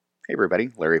Hey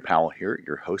everybody, Larry Powell here,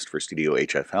 your host for Studio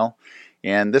HFL.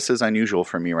 And this is unusual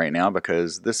for me right now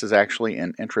because this is actually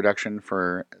an introduction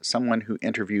for someone who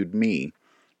interviewed me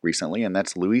recently, and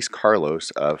that's Luis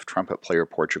Carlos of Trumpet Player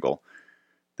Portugal.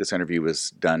 This interview was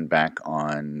done back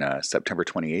on September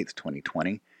 28th,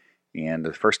 2020. And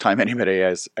the first time anybody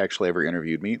has actually ever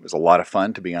interviewed me. It was a lot of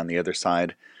fun to be on the other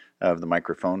side of the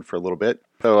microphone for a little bit.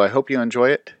 So I hope you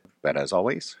enjoy it. But as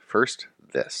always, first,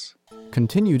 this.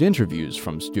 Continued interviews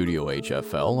from Studio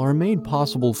HFL are made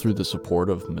possible through the support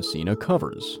of Messina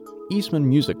Covers, Eastman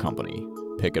Music Company,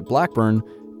 Pickett Blackburn,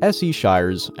 S.E.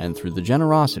 Shires, and through the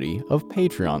generosity of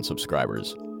Patreon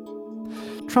subscribers.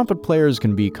 Trumpet players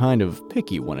can be kind of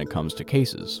picky when it comes to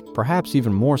cases, perhaps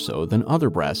even more so than other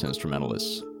brass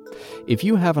instrumentalists. If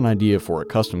you have an idea for a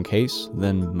custom case,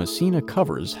 then Messina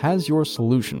Covers has your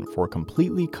solution for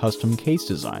completely custom case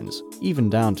designs, even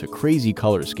down to crazy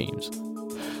color schemes.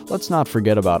 Let's not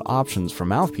forget about options for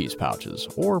mouthpiece pouches,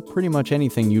 or pretty much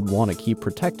anything you'd want to keep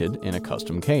protected in a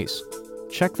custom case.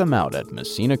 Check them out at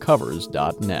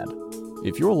messinacovers.net.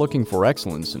 If you're looking for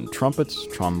excellence in trumpets,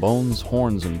 trombones,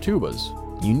 horns, and tubas,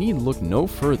 you need look no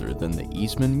further than the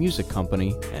Eastman Music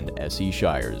Company and S.E.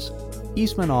 Shires.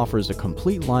 Eastman offers a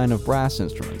complete line of brass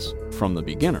instruments, from the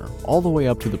beginner all the way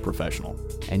up to the professional.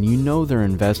 And you know they're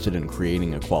invested in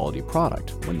creating a quality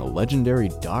product when the legendary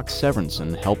Doc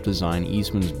Severinsen helped design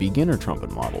Eastman's beginner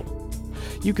trumpet model.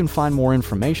 You can find more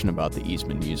information about the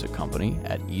Eastman Music Company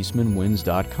at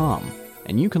eastmanwins.com,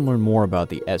 and you can learn more about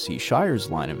the S.E. Shires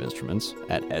line of instruments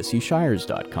at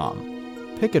seshires.com.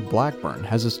 Pickett Blackburn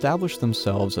has established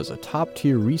themselves as a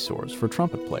top-tier resource for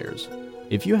trumpet players.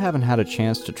 If you haven't had a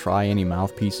chance to try any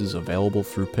mouthpieces available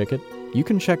through Pickett, you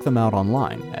can check them out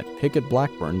online at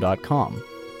pickettblackburn.com.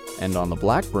 And on the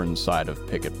Blackburn side of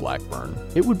Pickett Blackburn,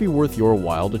 it would be worth your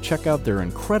while to check out their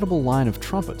incredible line of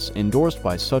trumpets endorsed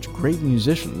by such great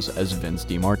musicians as Vince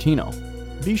DiMartino.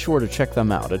 Be sure to check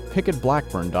them out at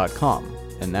pickettblackburn.com,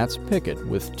 and that's Pickett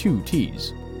with 2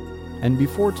 T's. And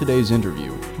before today's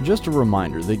interview, just a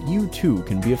reminder that you too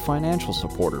can be a financial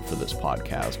supporter for this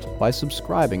podcast by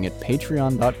subscribing at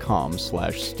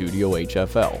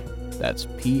patreon.com/studiohfl. That's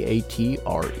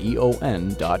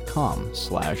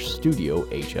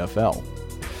patreon.com/studiohfl.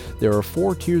 There are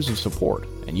 4 tiers of support,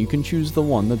 and you can choose the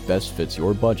one that best fits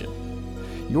your budget.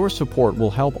 Your support will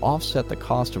help offset the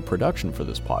cost of production for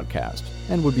this podcast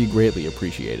and would be greatly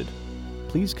appreciated.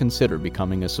 Please consider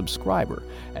becoming a subscriber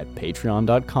at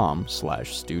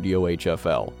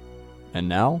patreon.com/studiohfl. And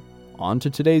now, on to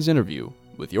today's interview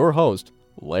with your host,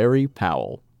 Larry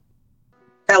Powell.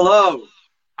 Hello.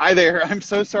 Hi there. I'm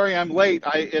so sorry I'm late.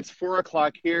 It's 4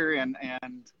 o'clock here,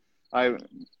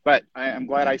 but I'm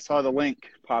glad I saw the link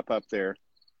pop up there.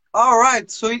 All right.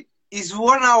 So it's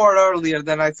 1 hour earlier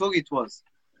than I thought it was.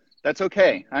 That's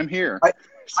okay. I'm here. Are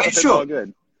you sure? All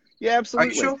good. Yeah,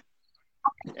 absolutely. Are you sure?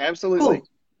 Absolutely.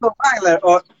 Cool. So, Tyler,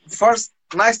 first,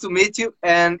 nice to meet you,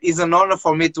 and it's an honor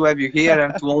for me to have you here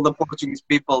and to all the Portuguese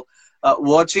people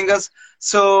watching us.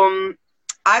 So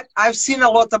I've seen a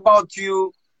lot about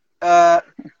you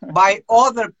by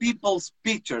other people's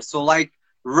pictures. So like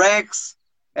Rex,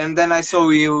 and then I saw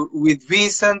you with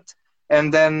Vincent,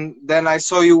 and then I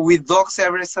saw you with Doc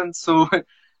Severinsen. So,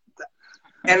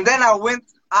 and then I went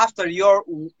after your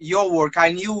work.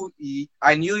 I knew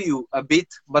you a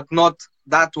bit, but not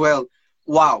that well.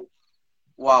 Wow.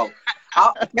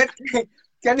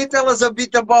 Can you tell us a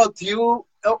bit about you?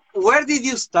 Where did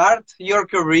you start your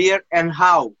career, and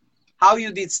how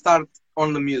you did start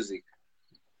on the music?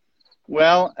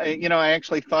 Well, I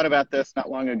actually thought about this not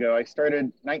long ago. I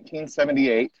started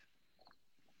 1978,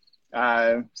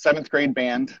 7th grade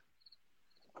band.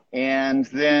 And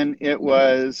then it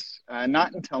was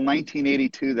not until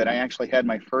 1982 that I actually had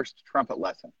my first trumpet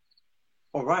lesson.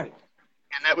 All right.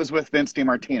 And that was with Vince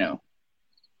DiMartino.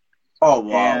 Oh,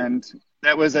 wow. And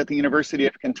that was at the University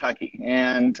of Kentucky.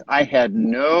 And I had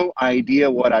no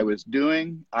idea what I was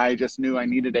doing. I just knew I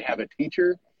needed to have a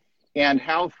teacher. And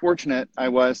how fortunate I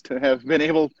was to have been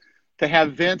able to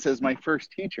have Vince as my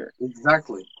first teacher.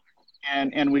 Exactly.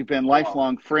 And we've been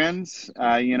lifelong friends.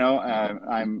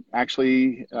 I'm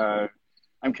actually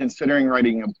I'm considering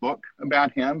writing a book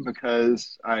about him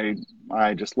because I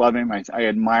just love him. I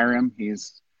admire him.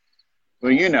 He's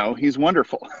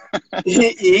wonderful.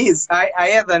 He is. I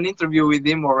had an interview with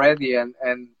him already, and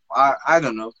I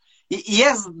don't know. He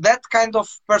has that kind of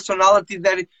personality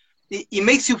that it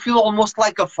makes you feel almost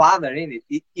like a father, isn't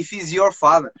it? If he's your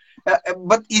father.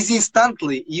 But it's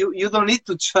instantly. You don't need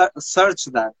to search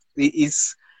that.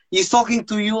 He's talking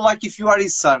to you like if you are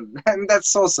his son. And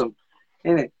that's awesome,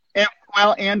 isn't it?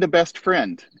 And a best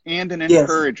friend and an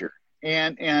encourager.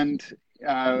 And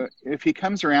if he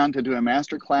comes around to do a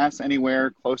master class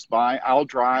anywhere close by, I'll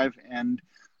drive, and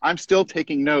I'm still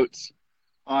taking notes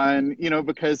on,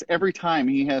 because every time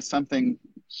he has something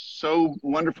so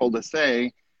wonderful to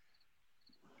say,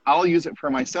 I'll use it for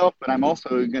myself, but I'm also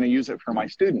going to use it for my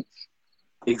students.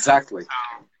 Exactly.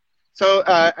 So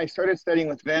I started studying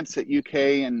with Vince at UK,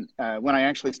 and when I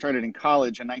actually started in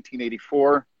college in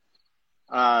 1984,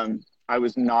 I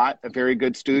was not a very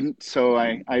good student, so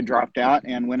I dropped out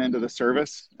and went into the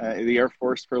service, the Air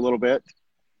Force, for a little bit.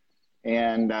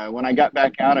 And when I got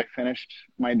back out, I finished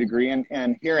my degree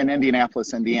and here in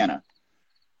Indianapolis, Indiana,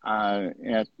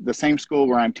 at the same school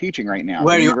where I'm teaching right now,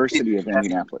 the University of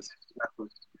Indianapolis.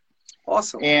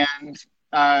 Awesome. And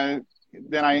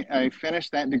then I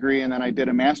finished that degree, and then I did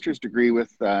a master's degree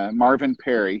with Marvin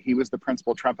Perry. He was the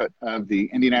principal trumpet of the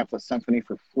Indianapolis Symphony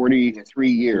for 43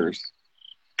 years.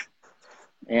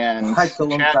 And that's a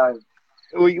long time.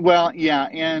 Well, yeah.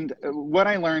 And what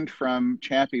I learned from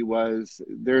Chappie was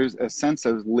there's a sense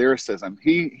of lyricism.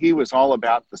 He was all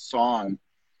about the song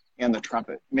and the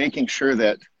trumpet, making sure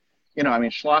that,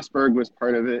 Schlossberg was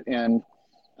part of it, and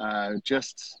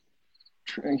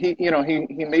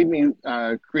he made me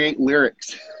create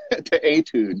lyrics to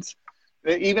etudes,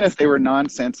 even if they were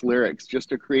nonsense lyrics, just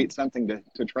to create something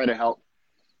to try to help.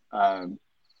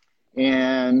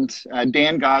 And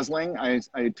Dan Gosling, I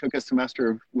took a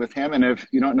semester with him, and if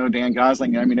you don't know Dan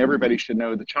Gosling, everybody should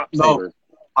know the chop saver. No,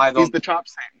 I don't.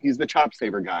 He's the chop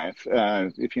saver guy.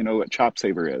 If you know what chop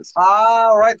saver is.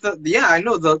 Ah, right. I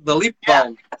know the lip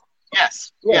valve.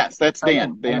 Yes, that's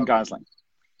Dan Gosling,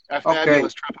 a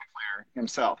fabulous trumpet player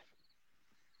himself.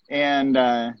 And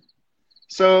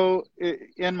so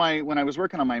when I was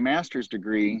working on my master's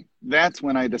degree, that's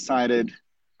when I decided.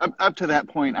 Up to that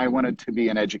point, I wanted to be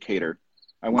an educator.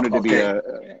 I wanted to be a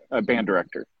band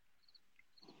director.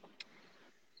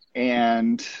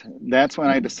 And that's when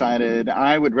I decided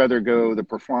I would rather go the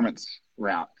performance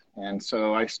route. And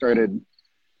so I started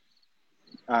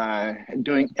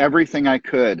doing everything I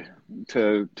could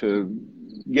to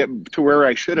get to where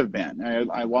I should have been.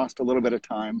 I lost a little bit of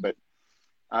time, but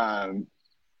and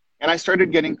I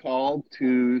started getting called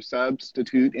to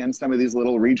substitute in some of these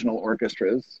little regional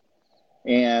orchestras.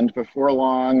 And before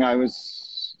long, I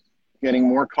was getting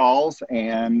more calls,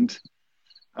 and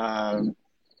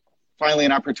finally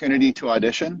an opportunity to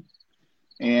audition.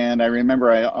 And I remember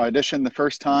I auditioned the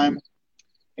first time,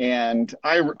 and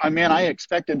I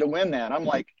expected to win that. I'm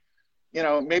like,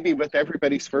 maybe with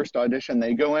everybody's first audition,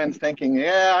 they go in thinking,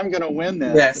 yeah, I'm going to win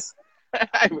this. Yes.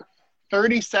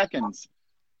 30 seconds,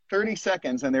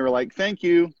 and they were like, thank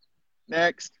you,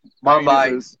 next.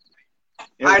 Bye-bye.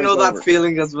 I know that over.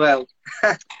 feeling as well.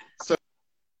 So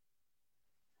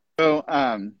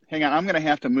hang on, I'm going to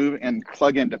have to move and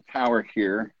plug into power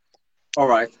here. All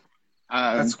right.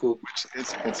 That's cool.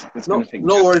 It's going to take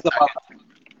no worries about it.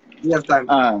 You have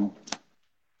time.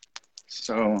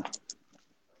 So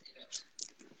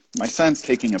my son's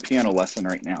taking a piano lesson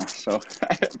right now, so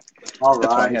All right.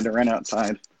 That's why I had to run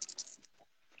outside.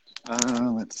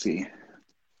 Let's see.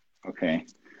 Okay.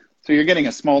 So you're getting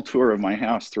a small tour of my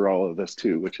house through all of this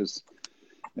too, which is,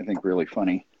 I think, really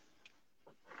funny.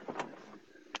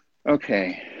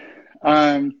 Okay.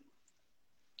 Can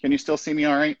you still see me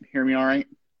all right? Hear me all right?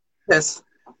 Yes,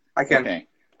 I can. Okay.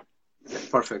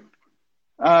 Perfect.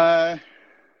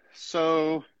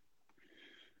 So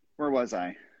where was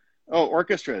I? Oh,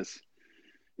 orchestras.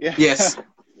 Yeah. Yes.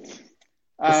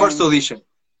 The first audition.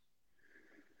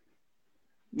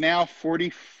 Now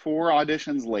 44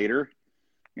 auditions later,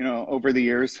 over the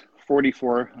years,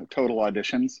 44 total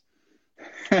auditions.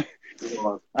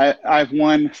 I've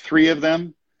won 3 of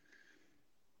them,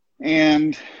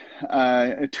 and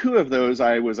 2 of those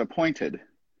I was appointed,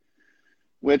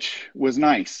 which was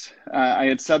nice. I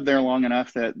had subbed there long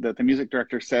enough that the music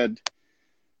director said,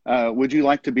 would you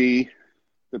like to be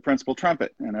the principal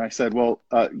trumpet? And I said, well,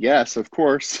 yes, of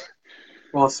course.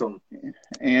 Awesome.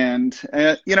 And,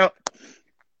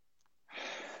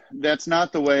 that's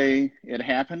not the way it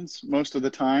happens most of the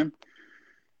time.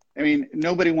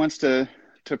 Nobody wants to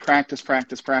practice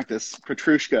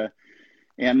Petrushka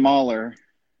and Mahler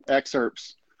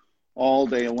excerpts all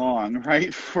day long,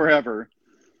 right? Forever.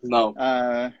 No.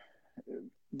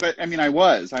 But I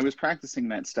was practicing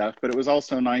that stuff, but it was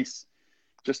also nice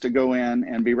just to go in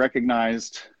and be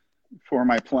recognized for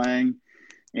my playing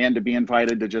and to be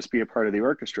invited to just be a part of the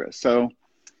orchestra. So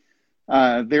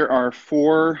there are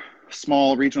 4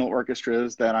 small regional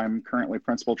orchestras that I'm currently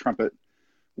principal trumpet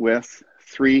with,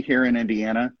 3 here in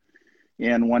Indiana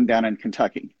and 1 down in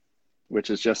Kentucky, which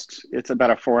is it's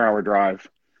about a 4-hour drive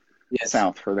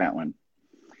south for that one.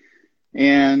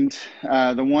 And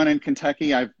the one in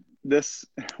Kentucky, I've this,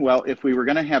 well, if we were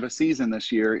going to have a season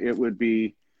this year, it would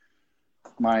be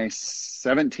my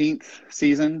 17th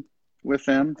season with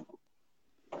them.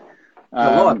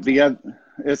 A lot.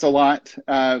 It's a lot,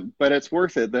 but it's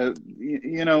worth it.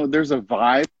 There's a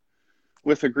vibe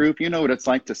with a group. You know what it's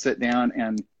like to sit down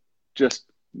and just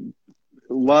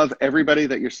love everybody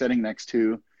that you're sitting next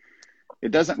to.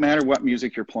 It doesn't matter what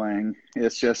music you're playing.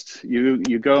 It's just you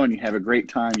go and you have a great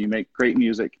time. You make great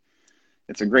music.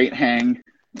 It's a great hang.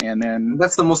 And then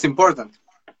That's the most important.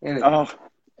 oh,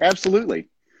 absolutely.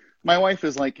 My wife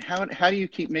is like, how do you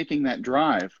keep making that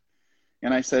drive?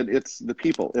 And I said, it's the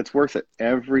people. It's worth it.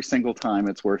 Every single time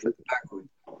it's worth it.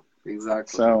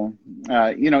 Exactly. So,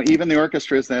 even the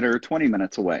orchestras that are 20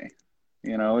 minutes away,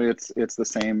 it's the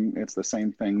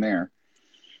same thing there.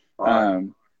 Right.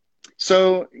 That's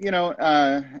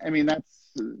a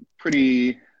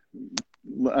pretty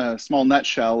small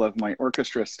nutshell of my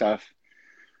orchestra stuff.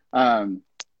 Along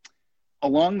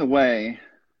the way,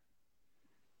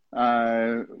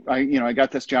 I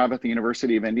got this job at the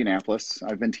University of Indianapolis.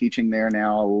 I've been teaching there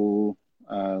now,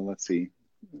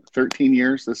 13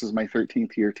 years. This is my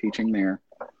 13th year teaching there.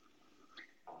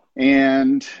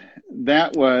 And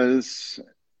that was,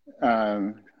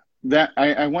 I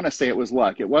want to say it was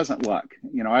luck. It wasn't luck.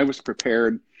 I was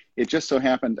prepared. It just so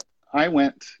happened I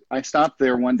stopped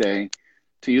there one day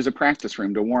to use a practice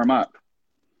room to warm up.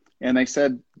 And they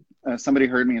said, somebody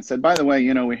heard me and said, by the way,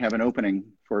 we have an opening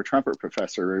for a trumpet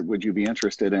professor. Would you be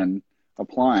interested in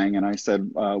applying? And I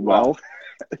said, well,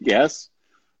 yes,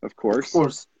 of course. Of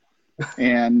course.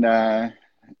 And I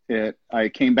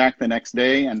came back the next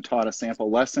day and taught a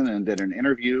sample lesson and did an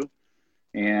interview,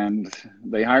 and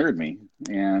they hired me.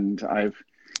 And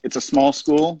it's a small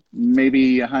school,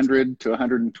 maybe 100 to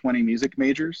 120 music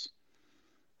majors.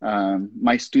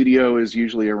 My studio is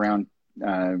usually around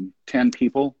 10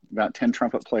 people, about 10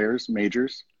 trumpet players,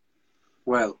 majors.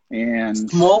 Well, and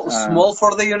small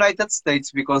for the United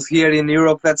States, because here in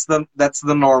Europe that's the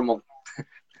normal.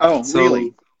 Oh, so,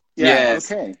 really? Yeah.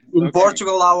 Yes. Okay. In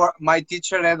Portugal, my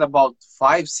teacher had about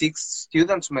 5-6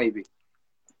 students maybe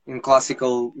in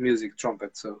classical music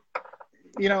trumpet. So,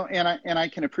 and I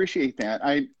can appreciate that.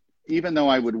 Even though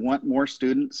I would want more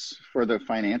students for the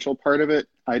financial part of it,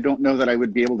 I don't know that I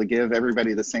would be able to give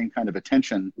everybody the same kind of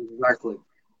attention. Exactly.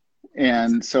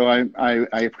 And so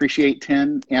I appreciate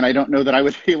 10, and I don't know that I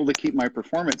would be able to keep my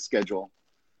performance schedule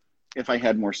if I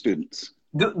had more students.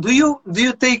 Do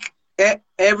you take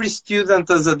every student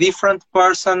as a different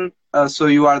person? So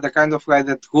you are the kind of guy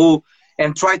that go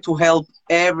and try to help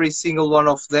every single one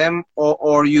of them,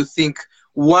 or you think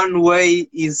one way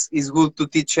is good to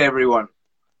teach everyone?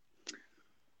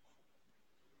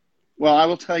 Well, I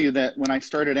will tell you that when I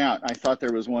started out, I thought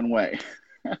there was one way.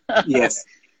 Yes,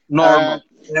 normal.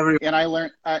 And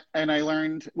I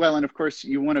learned, well, and of course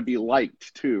you want to be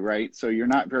liked too, right? So you're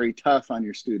not very tough on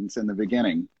your students in the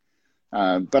beginning.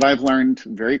 But I've learned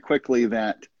very quickly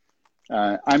that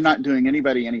I'm not doing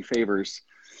anybody any favors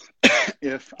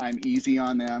if I'm easy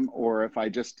on them or if I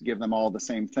just give them all the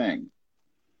same thing.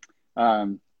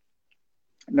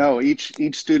 No,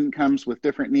 each student comes with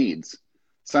different needs.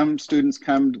 Some students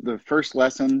come to the first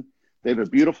lesson, they have a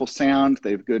beautiful sound,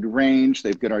 they have good range, they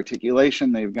have good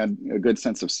articulation, they've got a good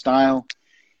sense of style.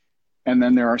 And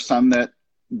then there are some that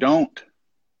don't.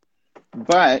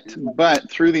 But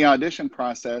through the audition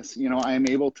process, I am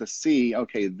able to see,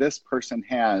 okay, this person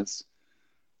has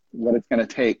what it's going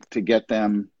to take to get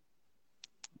them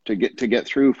to get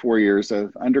through 4 years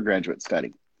of undergraduate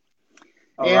study.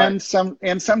 And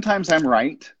sometimes I'm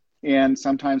right, and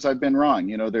sometimes I've been wrong.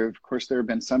 There have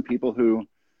been some people who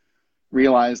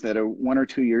realize that 1 or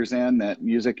 2 years in that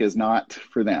music is not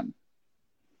for them.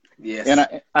 Yes.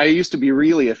 And I used to be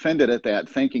really offended at that,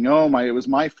 thinking, it was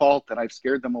my fault that I've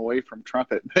scared them away from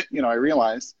trumpet. But, I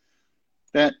realized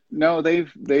that, no,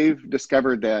 they've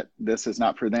discovered that this is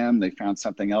not for them. They found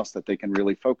something else that they can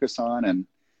really focus on.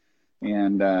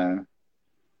 And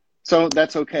so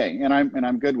that's okay. And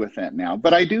I'm good with that now.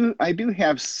 But I do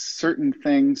have certain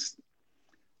things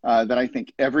that I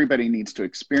think everybody needs to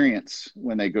experience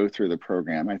when they go through the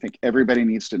program. I think everybody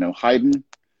needs to know Haydn.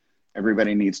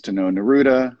 Everybody needs to know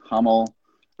Neruda, Hummel,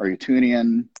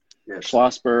 Arutunian, yes,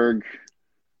 Schlossberg,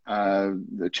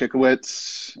 the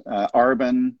Chikowitz,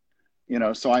 Arbin.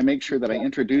 So I make sure that I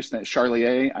introduce that,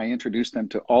 Charlier, I introduce them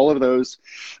to all of those.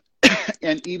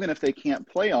 And even if they can't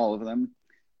play all of them,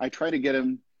 I try to get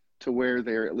them to where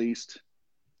they're at least,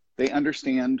 they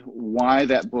understand why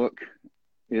that book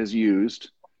is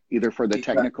used, either for the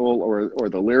technical or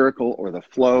the lyrical or the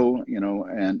flow,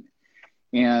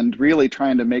 and really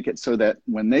trying to make it so that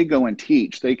when they go and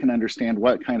teach, they can understand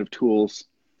what kind of tools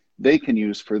they can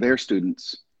use for their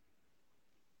students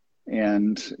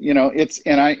And you know,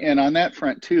 and on that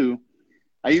front too,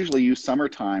 I usually use summer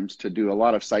times to do a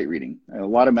lot of sight reading, a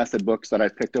lot of method books that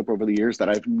I've picked up over the years that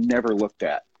I've never looked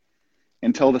at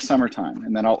until the summertime.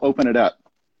 And then I'll open it up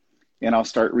and I'll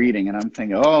start reading, and I'm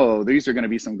thinking, oh, these are going to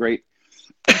be some great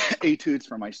etudes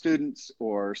for my students,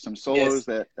 or some solos Yes.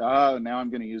 that, oh, now I'm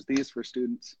going to use these for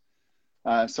students.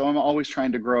 So I'm always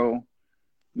trying to grow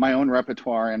my own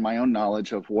repertoire and my own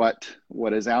knowledge of what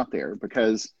is out there,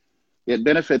 because it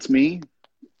benefits me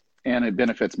and it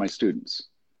benefits my students.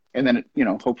 And then it, you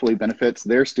know, hopefully benefits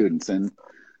their students, and,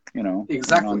 you know, and on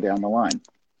Exactly. down the line.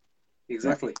 Yeah.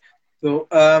 Exactly. So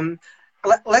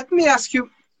let me ask you.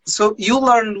 So you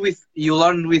learned with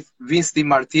Vince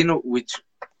DiMartino, which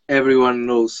everyone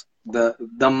knows, the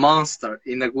monster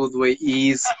in a good way he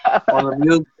is on the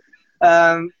music.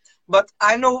 Um, but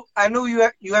I know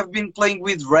you have been playing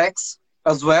with Rex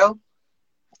as well.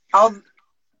 How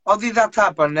how did that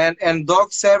happen? And Doc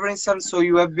Severinson, so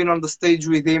you have been on the stage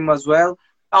with him as well.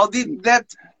 How did that?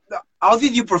 How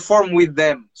did you perform with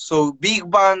them? So big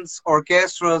bands,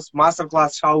 orchestras,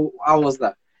 masterclass. How was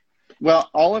that? Well,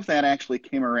 all of that actually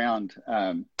came around.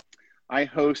 I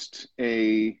host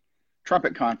a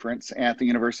trumpet conference at the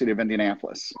University of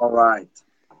Indianapolis. All right.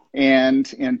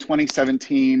 And in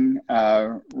 2017,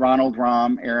 Ronald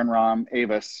Rom, Aaron Rom,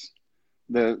 Avis,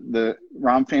 the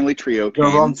Rom family trio The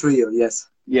Rom came. Trio, yes.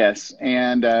 Yes,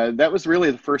 and that was really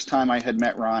the first time I had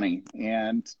met Ronnie.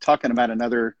 And talking about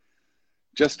another,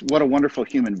 just what a wonderful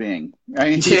human being. I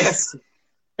mean, Yes.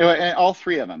 and all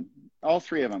three of them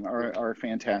are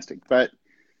fantastic. But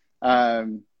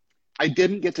I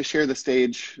didn't get to share the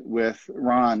stage with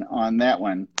Ron on that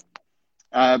one.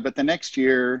 But the next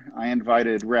year, I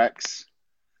invited Rex.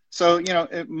 So, you know,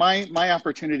 my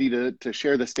opportunity to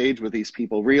share the stage with these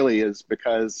people really is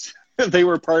because they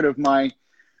were part of my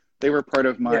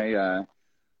Yeah.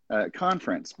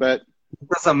 conference. But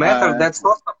Doesn't matter. uh, That's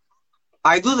awesome.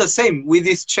 I do the same with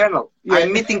this channel. yeah,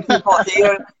 I'm meeting people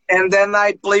here, and then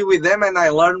I play with them and I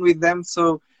learn with them.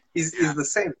 So it's the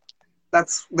same. but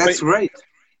That's great.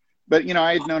 but you know,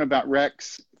 I had known about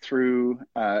Rex through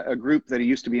a group that he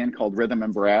used to be in called Rhythm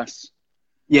and Brass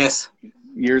Yes.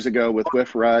 years ago with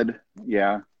Whiff Rudd.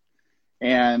 Yeah.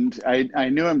 And I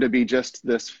knew him to be just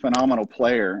this phenomenal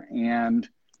player. And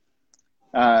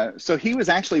so he was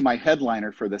actually my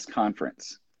headliner for this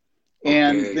conference.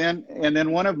 And Okay.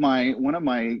 then one of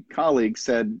my colleagues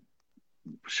said,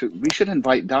 we should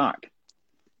invite Doc.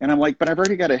 And I'm like, but I've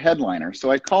already got a headliner.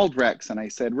 So I called Rex and I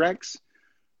said, Rex,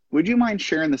 would you mind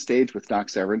sharing the stage with Doc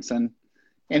Severinson?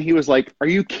 And he was like, are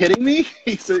you kidding me?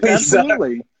 He said, Exactly.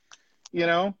 absolutely. You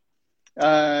know,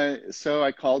 so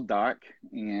I called Doc,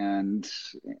 and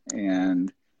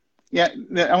yeah,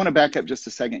 I want to back up just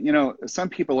a second. You know, some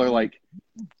people are like,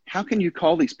 how can you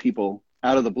call these people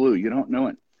out of the blue? You don't know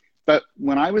it. But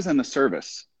when I was in the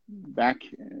service back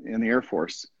in the Air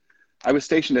Force, I was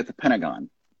stationed at the Pentagon.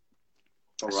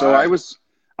 All So right.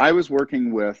 I was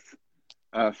working with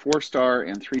 4-star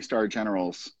and 3-star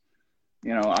generals.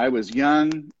 You know, I was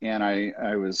young and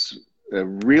I was a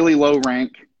really low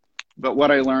rank, but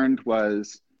what I learned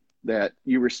was that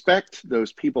you respect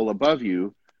those people above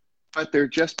you, but they're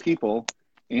just people,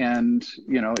 and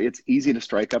you know, it's easy to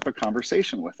strike up a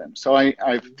conversation with them. So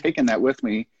I've taken that with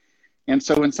me. And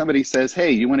so when somebody says,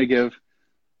 hey, you want to give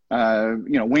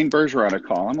you know, Wayne Bergeron a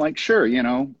call, I'm like, sure, you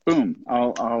know, boom,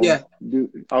 Yeah.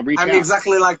 I'll reach I'm out.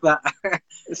 exactly like that.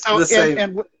 So The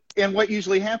same. and what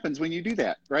usually happens when you do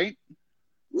that, right?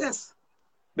 Yes.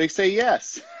 They say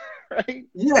yes, right?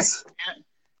 Yes.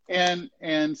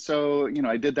 And so, you know,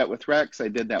 I did that with Rex. I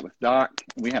did that with Doc.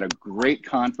 We had a great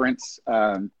conference.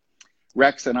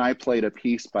 Rex and I played a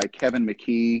piece by Kevin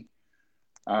McKee,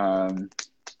 um,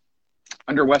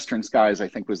 Under Western Skies, I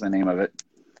think was the name of it.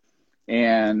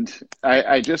 And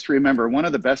I just remember one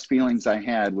of the best feelings I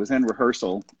had was in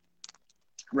rehearsal.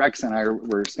 Rex and I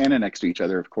were standing next to each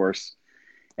other, of course,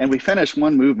 and we finished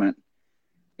one movement.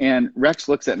 And Rex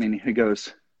looks at me and he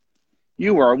goes,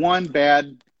 you are one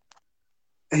bad.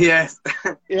 Yes.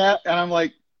 Yeah. And I'm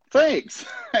like, thanks.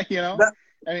 You know, That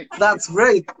I mean, that's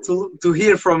great to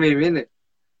hear from him, isn't it?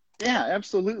 yeah,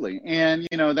 absolutely. And,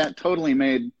 you know, that totally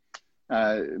made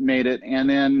it. And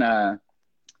then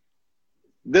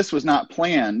this was not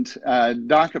planned.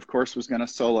 Doc, of course, was going to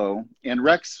solo, and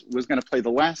Rex was going to play the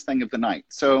last thing of the night.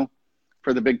 So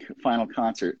for the big final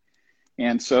concert.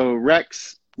 And so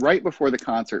Rex, right before the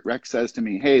concert, Rex says to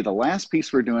me, hey, the last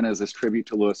piece we're doing is this tribute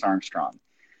to Louis Armstrong.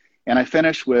 And I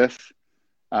finish with,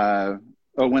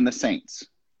 Oh, When the Saints.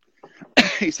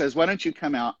 He says, why don't you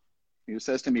come out? He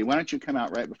says to me, why don't you come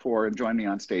out right before and join me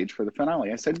on stage for the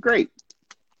finale? I said, great.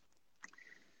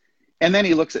 And then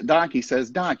he looks at Doc. He says,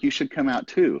 "Doc, you should come out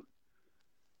too."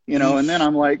 And then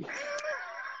I'm like,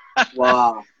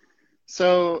 Wow.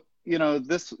 So,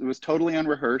 this was totally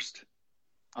unrehearsed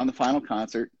on the final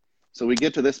concert. So we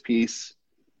get to this piece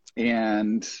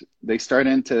and they start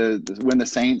into When the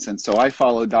Saints. And so I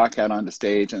follow Doc out onto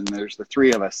stage and there's the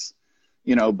three of us,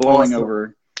 blowing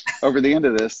Awesome. over the end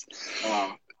of this.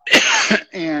 Wow.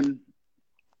 And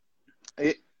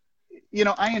I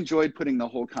enjoyed putting the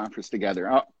whole conference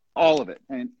together, all of it.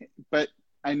 But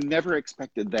I never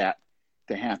expected that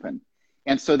to happen.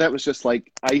 And so that was just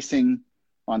like icing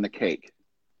on the cake.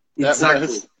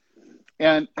 Exactly.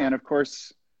 And of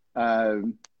course, Rex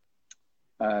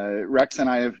and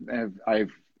I I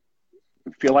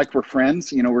feel like we're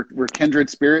friends. We're kindred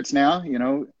spirits now.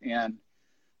 And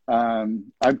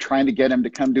I'm trying to get him to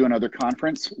come do another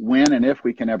conference when and if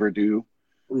we can ever do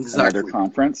another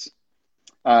conference.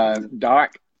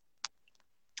 Doc,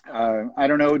 I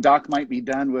don't know. Doc might be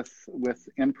done with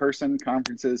in-person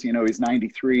conferences. He's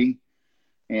 93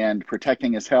 and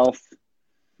protecting his health.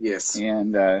 Yes.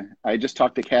 And I just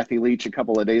talked to Kathy Leach a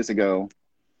couple of days ago.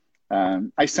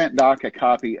 I sent Doc a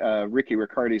copy of Ricky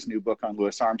Riccardi's new book on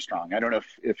Louis Armstrong. I don't know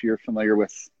if you're familiar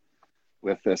with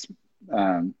this,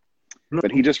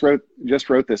 but he just wrote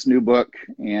this new book,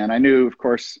 and I knew, of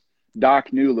course,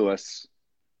 Doc knew Louis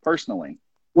personally.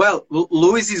 Well,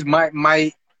 Louis is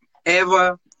my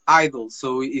ever idol,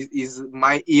 so is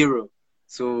my hero.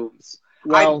 So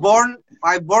I born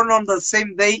on the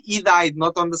same day he died,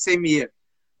 not on the same year.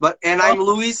 I'm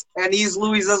Louis, and he's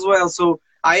Louis as well. So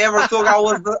I ever thought I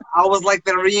was like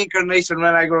the reincarnation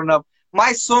when I grown up.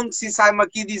 My song since I'm a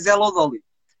kid is Hello Dolly.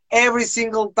 Every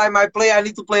single time I play, I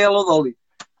need to play Hello Dolly.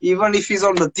 Even if he's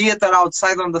on the theater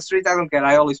outside on the street, I don't care.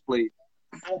 I always play it.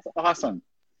 That's awesome.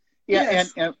 Yeah,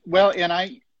 yes. and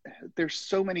there's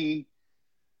so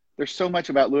much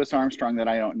about Louis Armstrong that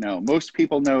I don't know. Most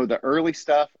people know the early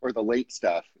stuff or the late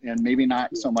stuff, and maybe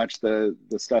not so much the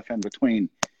stuff in between.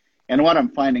 And what I'm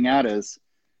finding out is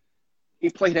he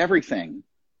played everything.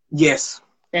 Yes.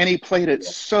 And he played it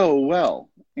so well.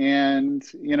 And,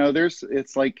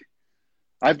 it's like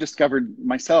I've discovered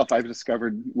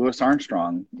Louis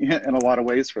Armstrong in a lot of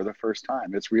ways for the first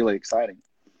time. It's really exciting.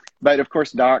 But of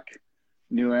course, Doc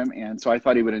knew him. And so I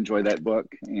thought he would enjoy that book.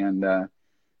 And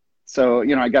so,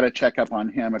 I got a check up on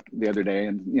him the other day,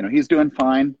 and, he's doing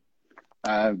fine.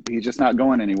 He's just not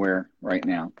going anywhere right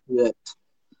now. Yes.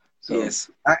 So. Yes.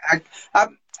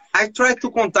 I tried to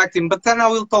contact him, but then I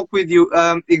will talk with you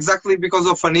exactly because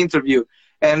of an interview.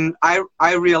 And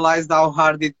I realized how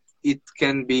hard it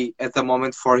can be at the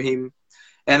moment for him.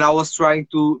 And I was trying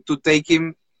to take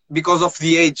him because of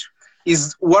the age.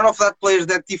 He's one of that players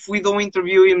that if we don't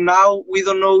interview him now, we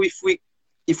don't know if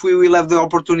we will have the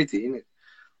opportunity in it.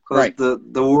 Right. The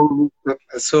world.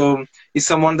 So he's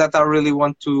someone that I really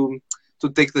want to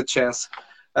take the chance.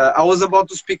 I was about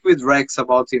to speak with Rex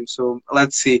about him, so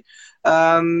let's see.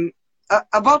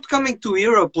 About coming to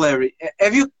Europe, Larry,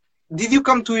 did you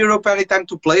come to Europe anytime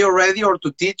to play already, or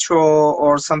to teach,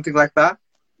 or something like that?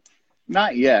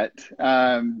 Not yet.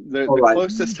 The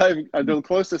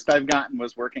closest I've gotten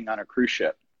was working on a cruise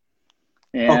ship,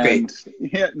 and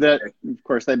that, of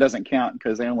course, that doesn't count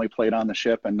because I only played on the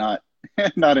ship and not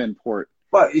in port.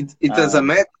 Well, it doesn't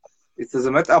matter. It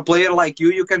doesn't matter. A player like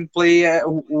you can play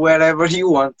wherever you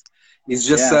want. It's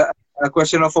just a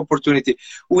question of opportunity.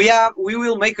 We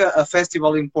will make a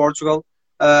festival in Portugal,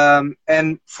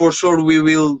 and for sure we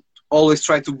will always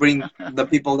try to bring the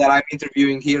people that I'm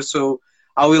interviewing here. So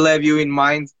I will have you in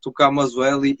mind to come as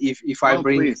well if I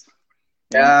bring. Please.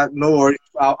 No worries.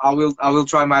 I will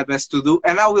try my best to do,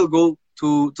 and I will go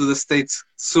to the States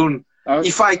soon. Okay.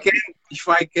 If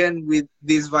I can with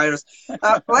this virus.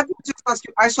 Let me just ask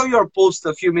you, I saw your post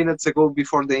a few minutes ago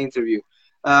before the interview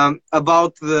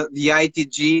about the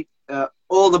ITG.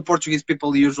 All the Portuguese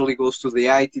people usually goes to the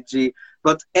ITG,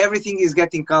 but everything is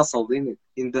getting cancelled in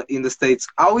the States.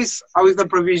 How is the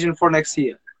provision for next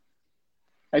year?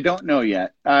 I don't know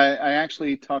yet. I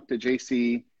actually talked to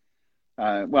JC.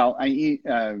 I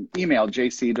emailed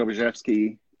JC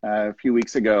Dobrzewski a few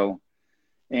weeks ago.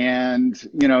 And,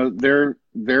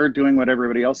 they're doing what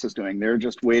everybody else is doing. They're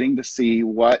just waiting to see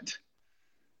what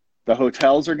the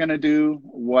hotels are going to do,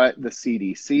 what the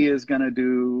CDC is going to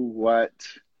do,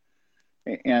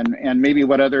 and maybe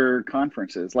what other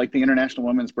conferences, like the International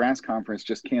Women's Brass Conference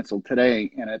just canceled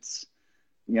today. And it's,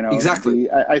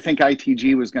 exactly. I think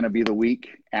ITG was going to be a week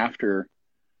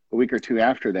or two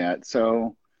after that.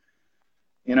 So,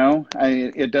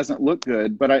 it doesn't look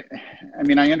good, but I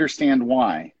understand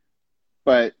why.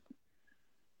 But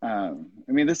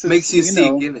this is makes you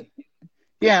sick, isn't it?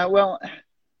 Yeah, well,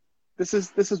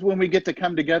 this is when we get to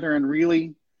come together and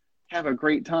really have a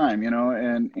great time,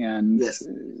 and Yes.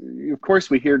 of course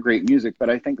we hear great music, but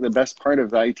I think the best part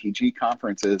of the ITG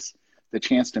conference is the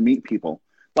chance to meet people.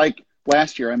 Like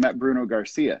last year, I met Bruno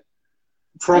Garcia.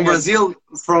 From Brazil,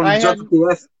 from I had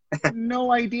JPS.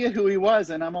 no idea who he was,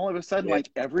 and I'm all of a sudden Yeah. like,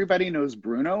 everybody knows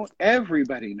Bruno.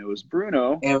 Everybody knows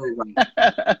Bruno. Everyone.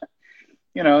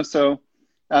 So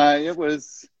it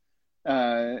was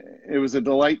a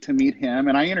delight to meet him,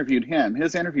 and I interviewed him.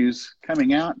 His interview's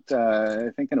coming out, I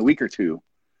think, in a week or two.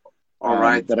 All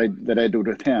right. That I did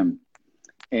with him,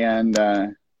 and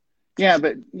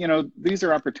but these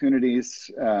are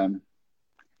opportunities.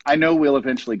 I know we'll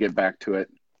eventually get back to it.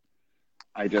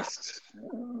 I just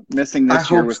missing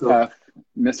this year was tough.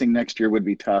 Missing next year would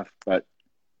be tough, but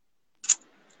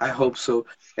I hope so.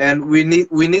 And we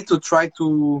need to try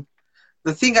to.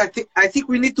 The thing I think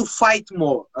we need to fight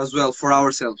more as well for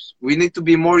ourselves. We need to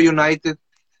be more united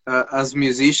as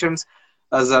musicians,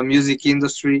 as a music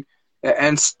industry,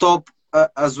 and stop a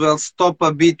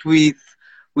bit with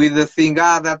the thing,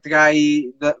 that guy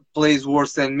that plays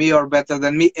worse than me or better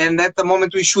than me. And at the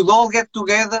moment, we should all get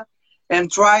together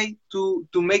and try to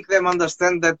make them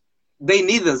understand that they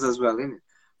need us as well.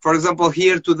 For example,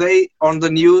 here today on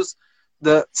the news,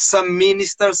 some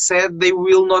ministers said they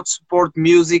will not support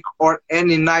music or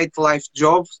any nightlife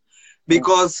jobs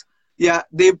because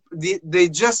they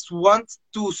just want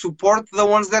to support the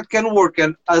ones that can work,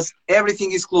 and as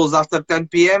everything is closed after 10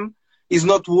 p.m. is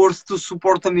not worth to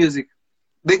support the music.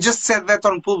 They just said that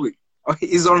on public.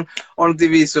 Is on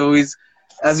TV, so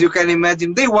as you can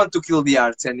imagine, they want to kill the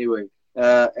arts anyway,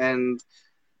 and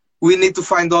we need to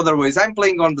find other ways. I'm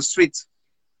playing on the streets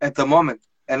at the moment,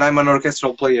 and I'm an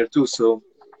orchestral player too, so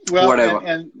whatever.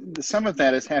 And some of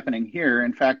that is happening here.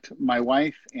 In fact, my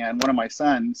wife and one of my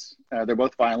sons, they're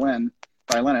both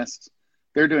violinists.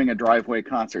 They're doing a driveway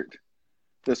concert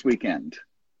this weekend.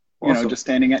 Awesome. Just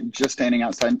standing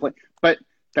outside and play. But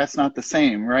that's not the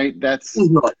same, right? That's it's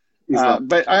not.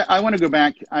 But I want to go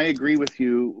back. I agree with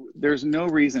you. There's no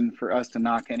reason for us to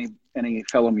knock any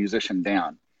fellow musician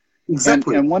down.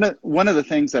 Exactly. And one of the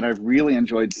things that I've really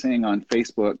enjoyed seeing on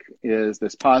Facebook is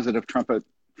this positive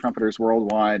trumpeters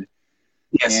worldwide.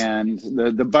 Yes. And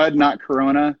the Bud Not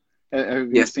Corona. Have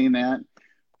you Yes. seen that?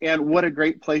 And what a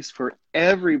great place for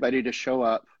everybody to show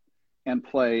up and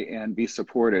play and be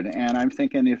supported. And I'm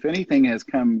thinking, if anything has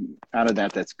come out of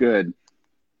that that's good,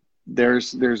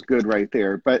 there's good right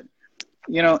there. But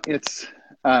it's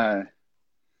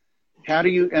how do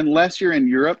you, unless you're in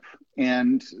Europe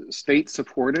and state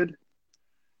supported,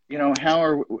 how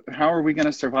are we going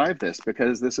to survive this?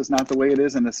 Because this is not the way it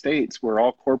is in the States. We're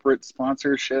all corporate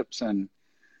sponsorships, and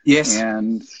yes,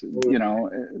 and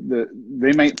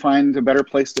they might find a better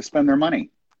place to spend their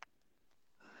money.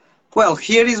 Well,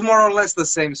 here is more or less the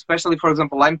same. Especially, for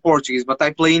example, I'm Portuguese, but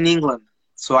I play in England,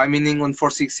 so I'm in England for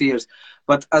 6 years.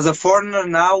 But as a foreigner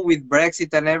now, with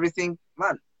Brexit and everything,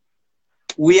 man,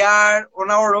 we are on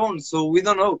our own, so we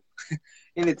don't know.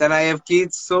 In it, and I have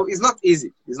kids, so it's not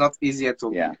easy. It's not easy at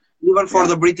all. Yeah. Even for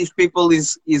the British people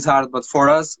is hard, but for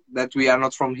us that we are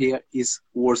not from here is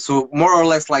worse. So more or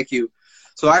less like you.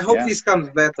 So I hope this comes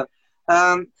better.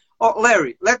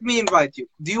 Larry, let me invite you.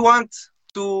 Do you want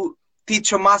to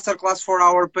teach a masterclass for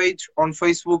our page on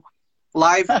Facebook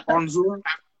Live on Zoom?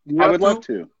 I would love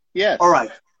to. Yes. All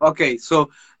right. Okay,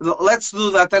 so let's do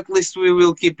that. At least we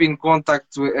will keep in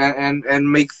contact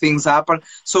and make things happen.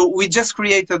 So we just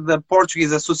created the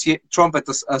Portuguese Trumpet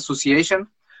Association.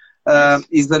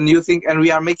 Is the new thing, and we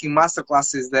are making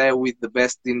masterclasses there with the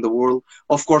best in the world.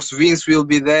 Of course, Vince will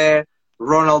be there.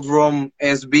 Ronald Rome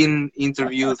has been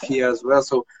interviewed here as well.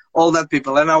 So all that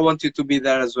people, and I want you to be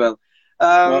there as well.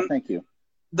 Well, thank you.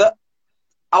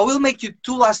 I will make you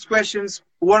 2 last questions.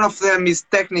 One of them is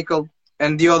technical,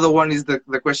 and the other one is the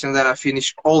question that I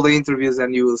finish all the interviews,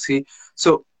 and you will see.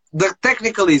 So the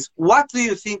technical is, what do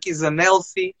you think is an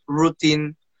healthy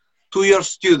routine to your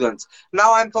students?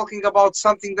 Now I'm talking about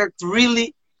something that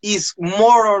really is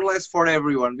more or less for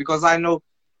everyone, because I know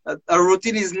a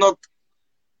routine is not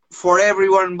for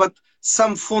everyone, but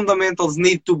some fundamentals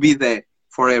need to be there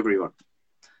for everyone.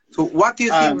 So what do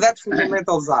you think that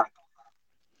fundamentals are?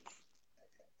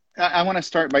 I want to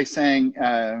start by saying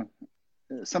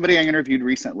somebody I interviewed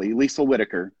recently, Liesl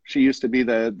Whitaker. She used to be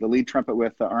the lead trumpet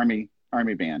with the Army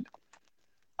band.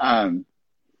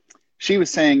 She was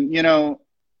saying,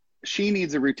 she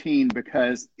needs a routine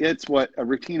because a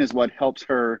routine is what helps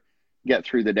her get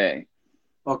through the day.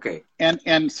 Okay.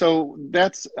 And so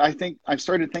I think I've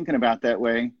started thinking about that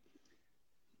way.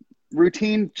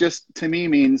 Routine just to me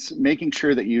means making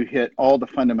sure that you hit all the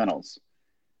fundamentals.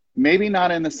 maybe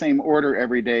not in the same order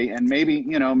every day, and maybe,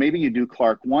 you know, maybe you do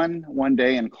Clark one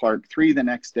day and Clark 3 the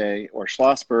next day, or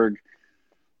Schlossberg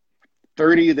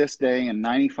 30 this day and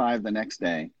 95 the next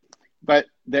day, but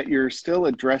that you're still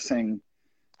addressing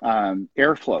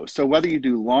airflow. So whether you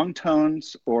do long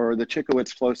tones or the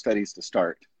Chikowitz flow studies to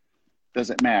start,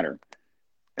 doesn't matter,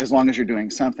 as long as you're doing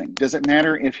something. Does it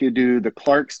matter if you do the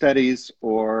Clark studies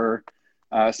or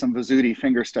some Vizzuti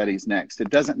finger studies next? It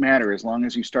doesn't matter, as long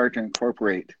as you start to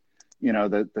incorporate, you know,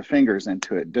 the fingers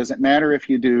into it. Does it matter if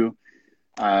you do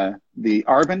the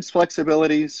Arbenz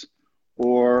flexibilities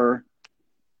or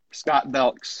Scott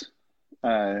Belk's,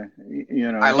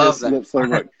 you know, I love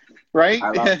that. right?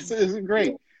 I love It's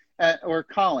great. Or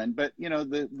Colin. But, you know,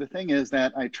 the thing is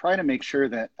that I try to make sure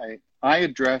that I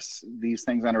address these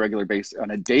things on a regular basis,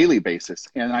 on a daily basis,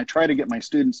 and I try to get my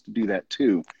students to do that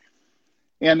too.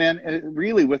 And then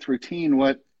really with routine,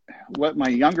 what my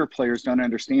younger players don't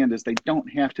understand is they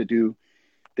don't have to do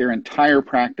their entire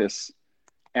practice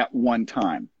at one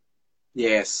time.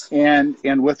 Yes. And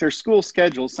with their school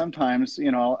schedule, sometimes,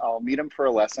 you know, I'll meet them for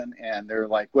a lesson and they're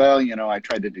like, well, you know, I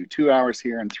tried to do 2 hours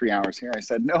here and 3 hours here. I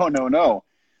said, no.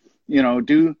 You know,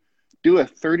 do a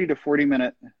 30 to 40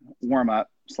 minute warm up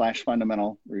 /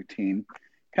 fundamental routine,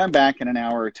 come back in an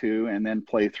hour or two and then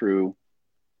play through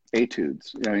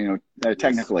etudes,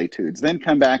 technical etudes, then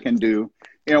come back and do,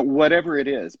 you know, whatever it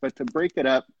is. But to break it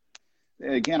up,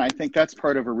 again, I think that's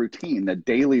part of a routine. The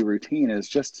daily routine is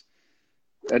just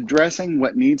addressing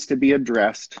what needs to be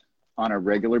addressed on a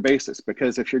regular basis,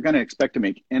 because if you're going to expect to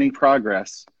make any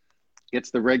progress,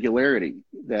 it's the regularity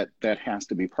that has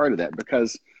to be part of that,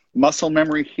 because muscle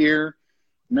memory here,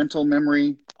 mental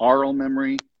memory, oral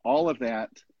memory, all of that,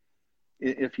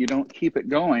 if you don't keep it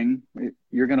going,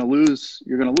 you're going to lose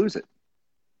it.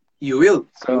 You will.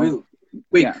 So, you will.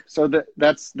 Quick. Yeah. So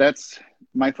that's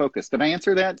my focus. Did I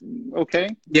answer that okay?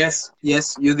 Yes,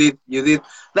 you did.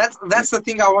 That's the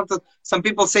thing I wanted. Some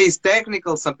people say it's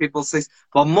technical, some people say,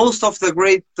 but most of the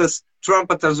greatest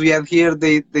trumpeters we have here,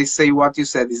 they say what you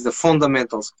said is the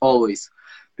fundamentals always,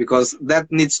 because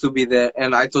that needs to be there,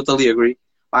 and I totally agree.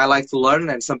 I like to learn,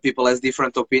 and some people has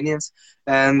different opinions.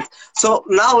 And so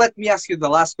now let me ask you the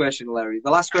last question, Larry.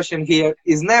 The last question here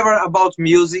is never about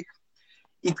music.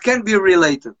 It can be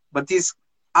related, but is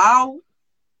how,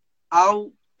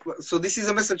 so this is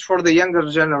a message for the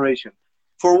younger generation.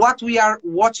 For what we are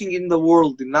watching in the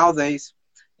world nowadays,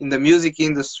 in the music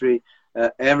industry,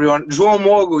 everyone, João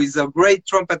Mogo is a great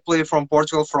trumpet player from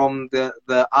Portugal, from the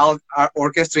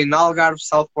orchestra in Algarve,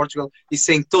 South Portugal. He's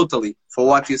saying totally for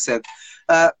what you said.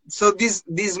 So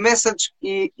this message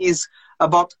is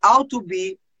about how to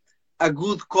be a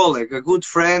good colleague, a good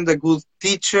friend, a good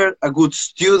teacher, a good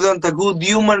student, a good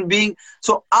human being.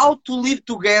 So how to live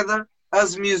together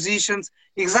as musicians,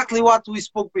 exactly what we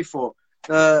spoke before.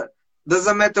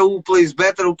 Doesn't matter who plays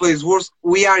better, who plays worse.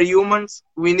 We are humans.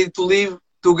 We need to live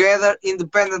together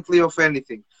independently of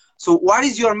anything. So what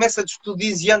is your message to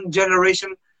this young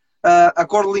generation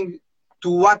according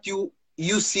to what you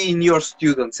see in your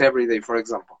students every day, for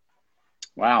example?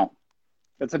 Wow.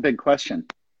 That's a big question.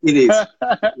 It is.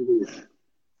 It is.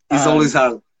 It's always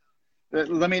hard.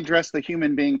 Let me address the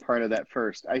human being part of that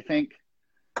first. I think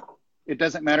it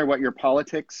doesn't matter what your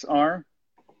politics are.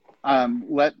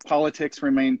 Let politics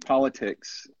remain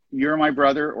politics. You're my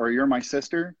brother or you're my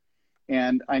sister,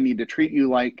 and I need to treat you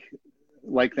like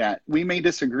that. We may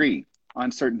disagree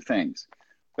on certain things,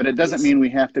 but it doesn't mean we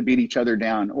have to beat each other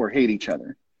down or hate each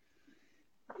other.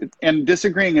 And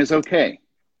disagreeing is okay,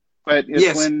 but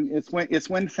it's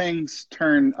when things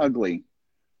turn ugly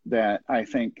that I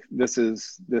think it's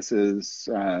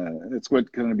what's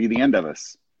going to be the end of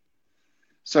us.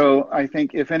 So I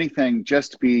think, if anything,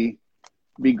 just be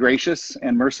gracious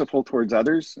and merciful towards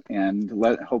others, and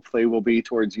hopefully will be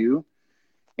towards you,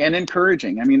 and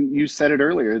encouraging. I mean, you said it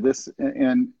earlier, this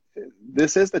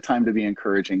is the time to be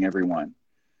encouraging everyone.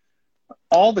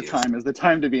 All the time is the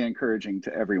time to be encouraging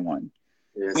to everyone.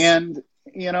 Yes. And,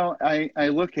 you know, I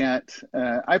look at,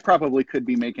 I probably could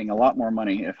be making a lot more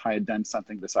money if I had done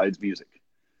something besides music.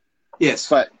 Yes.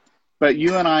 But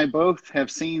you and I both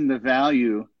have seen the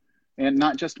value, and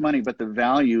not just money, but the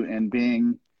value in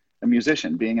being a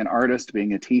musician, being an artist,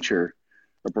 being a teacher,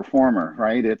 a performer,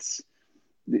 right?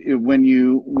 When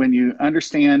you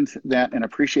understand that and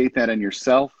appreciate that in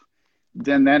yourself,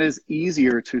 then that is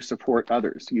easier to support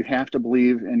others. You have to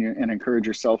believe and encourage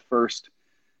yourself first,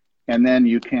 and then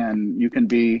you can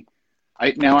be.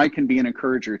 I can be an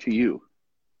encourager to you,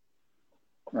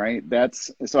 right?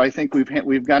 So I think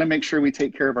we've got to make sure we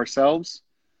take care of ourselves,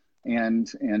 and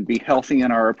be healthy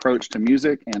in our approach to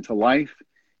music and to life,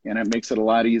 and it makes it a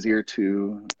lot easier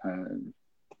to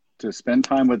to spend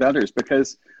time with others,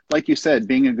 because like you said,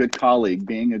 being a good colleague,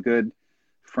 being a good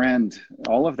friend,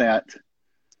 all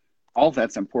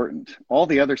that's important. All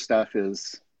the other stuff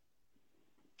is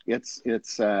it's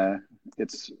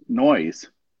noise.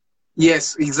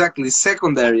 Yes, exactly.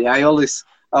 Secondary. I always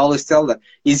tell that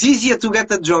it's easier to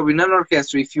get a job in an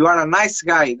orchestra if you are a nice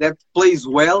guy that plays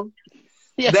well.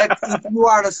 Yeah. That if you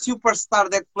are a superstar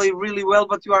that play really well,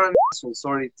 but you are an asshole.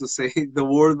 Sorry to say the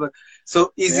word, but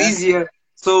so it's easier.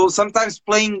 So sometimes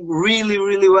playing really,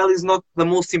 really well is not the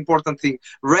most important thing.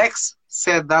 Rex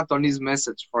said that on his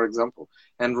message, for example,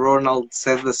 and Ronald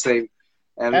said the same,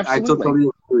 and Absolutely. I totally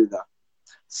agree with that.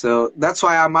 So that's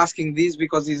why I'm asking this,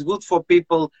 because it's good for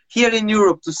people here in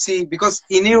Europe to see, because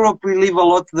in Europe we live a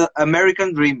lot the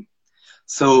American dream.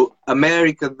 So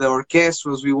America, the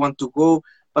orchestras, we want to go,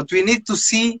 but we need to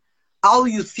see how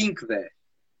you think there.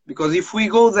 Because if we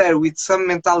go there with some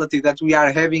mentality that we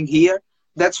are having here,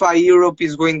 that's why Europe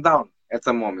is going down at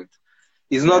the moment.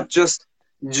 It's not just,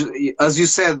 as you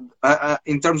said,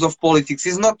 in terms of politics,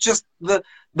 it's not just the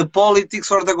politics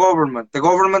or the government. The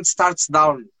government starts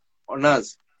down on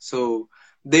us. So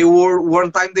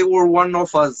one time they were one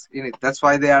of us in it. That's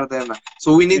why they are there now.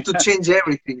 So we need to change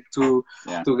everything to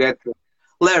get there.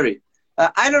 Larry,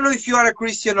 I don't know if you are a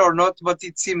Christian or not, but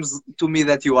it seems to me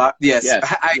that you are. Yes.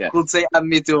 I could say,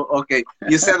 me too. Okay.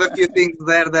 You said a few things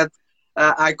there that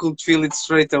I could feel it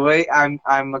straight away. I'm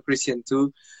a Christian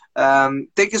too.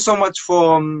 Thank you so much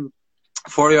for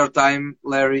your time,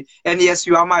 Larry. And yes,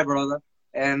 you are my brother,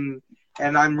 and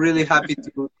I'm really happy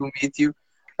to meet you.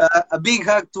 A big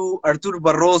hug to Arturo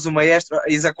Barroso, maestro.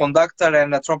 He's a conductor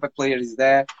and a trumpet player. Is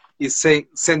there? He's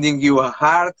sending you a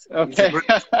heart. Okay.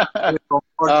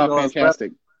 Oh,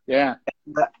 fantastic. Yeah.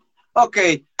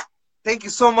 Okay. Thank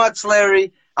you so much,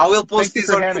 Larry. I will post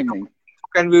this on YouTube,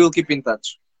 and we will keep in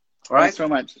touch. All right. Thanks so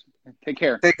much. Take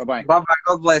care. Bye-bye. Bye-bye.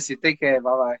 God bless you. Take care.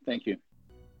 Bye-bye. Thank you.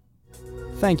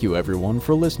 Thank you, everyone,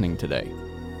 for listening today.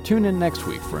 Tune in next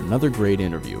week for another great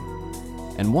interview.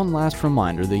 And one last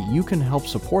reminder that you can help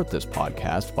support this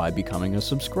podcast by becoming a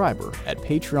subscriber at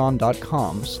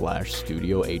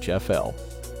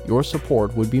patreon.com/studiohfl. Your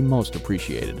support would be most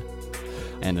appreciated.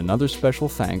 And another special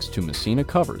thanks to Messina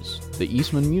Covers, the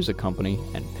Eastman Music Company,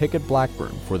 and Pickett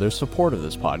Blackburn for their support of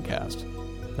this podcast.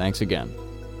 Thanks again.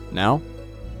 Now,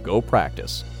 go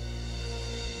practice.